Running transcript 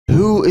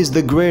Who is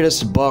the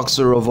greatest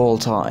boxer of all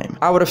time?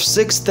 Out of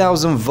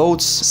 6,000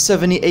 votes,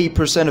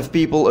 78% of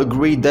people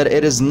agreed that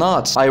it is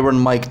not Iron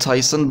Mike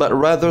Tyson, but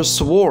rather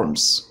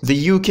Swarmz,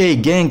 the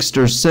UK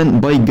gangster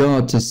sent by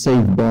God to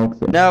save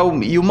boxing. Now,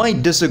 you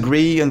might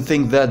disagree and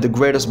think that the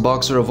greatest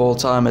boxer of all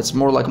time, it's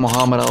more like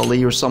Muhammad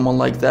Ali or someone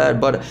like that,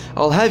 but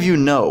I'll have you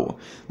know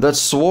that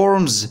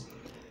Swarmz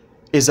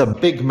is a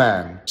big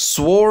man.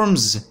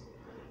 Swarmz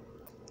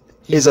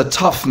is a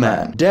tough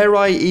man. Dare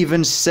I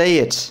even say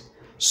it?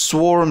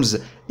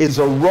 Swarmz is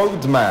a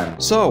road man.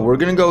 So, we're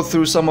gonna go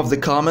through some of the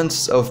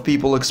comments of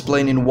people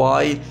explaining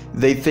why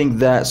they think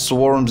that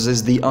Swarmz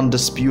is the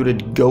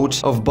undisputed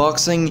GOAT of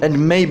boxing, and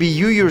maybe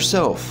you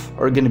yourself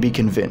are gonna be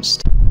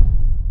convinced.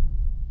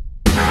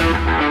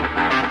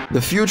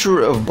 The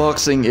future of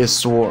boxing is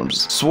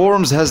Swarmz.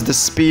 Swarmz has the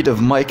speed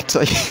of Mike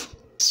Tyson.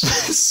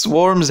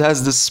 Swarmz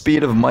has the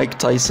speed of Mike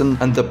Tyson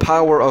and the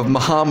power of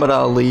Muhammad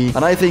Ali,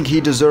 and I think he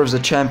deserves a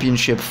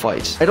championship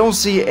fight. I don't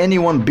see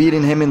anyone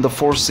beating him in the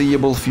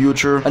foreseeable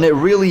future, and it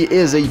really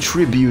is a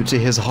tribute to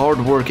his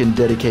hard work and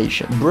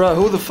dedication. Bruh,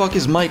 who the fuck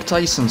is Mike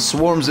Tyson?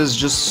 Swarmz is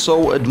just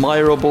so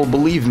admirable,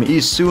 believe me.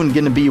 He's soon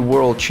gonna be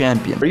world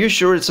champion. Are you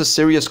sure it's a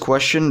serious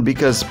question?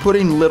 Because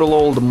putting little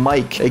old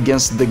Mike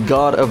against the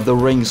god of the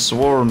ring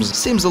Swarmz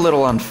seems a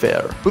little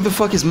unfair. Who the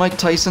fuck is Mike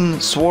Tyson?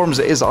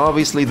 Swarmz is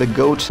obviously the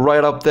GOAT,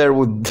 right up there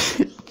with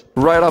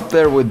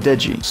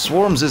Deji.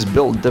 Swarmz is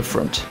built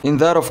different. In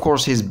that, of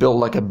course, he's built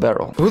like a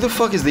barrel. Who the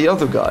fuck is the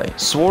other guy?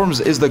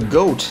 Swarmz is the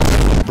GOAT.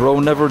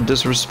 Bro, never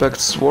disrespect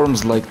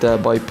Swarmz like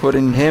that by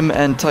putting him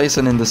and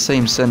Tyson in the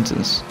same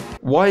sentence.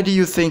 Why do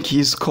you think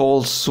he's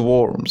called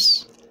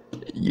Swarmz?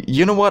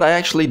 You know what? I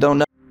actually don't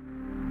know.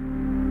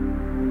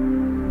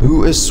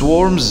 Who is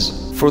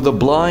Swarmz? For the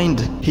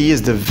blind, he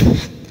is the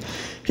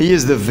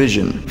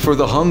vision. For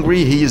the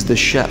hungry, he is the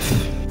chef.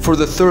 For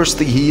the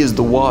thirsty, he is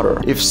the water.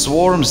 If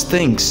Swarmz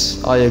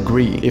thinks, I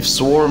agree. If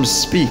Swarmz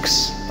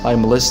speaks,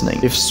 I'm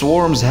listening. If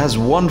Swarmz has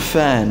one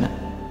fan,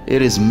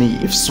 it is me.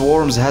 If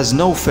Swarmz has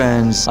no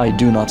fans, I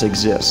do not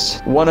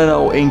exist. Wanna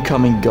know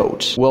incoming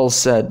GOAT? Well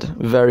said.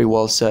 Very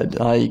well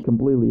said. I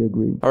completely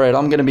agree. Alright,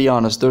 I'm gonna be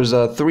honest. There's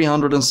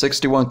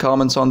 361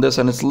 comments on this,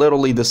 and it's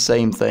literally the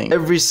same thing.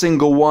 Every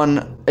single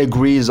one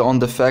agrees on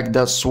the fact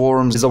that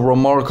Swarmz is a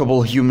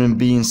remarkable human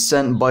being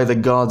sent by the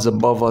gods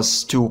above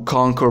us to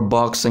conquer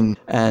boxing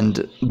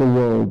and the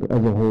world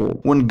as a whole.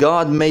 When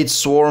God made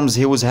Swarmz,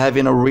 he was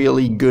having a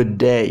really good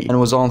day and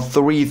was on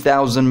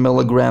 3,000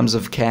 milligrams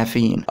of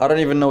caffeine. I don't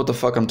even know what the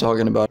fuck I'm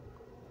talking about.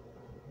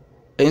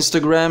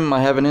 Instagram,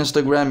 I have an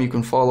Instagram, you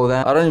can follow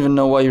that. I don't even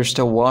know why you're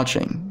still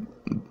watching.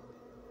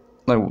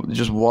 Like,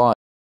 just why?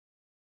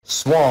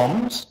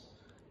 Swarmz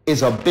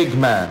is a big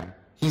man.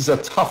 He's a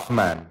tough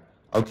man,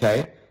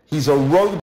 okay? He's a road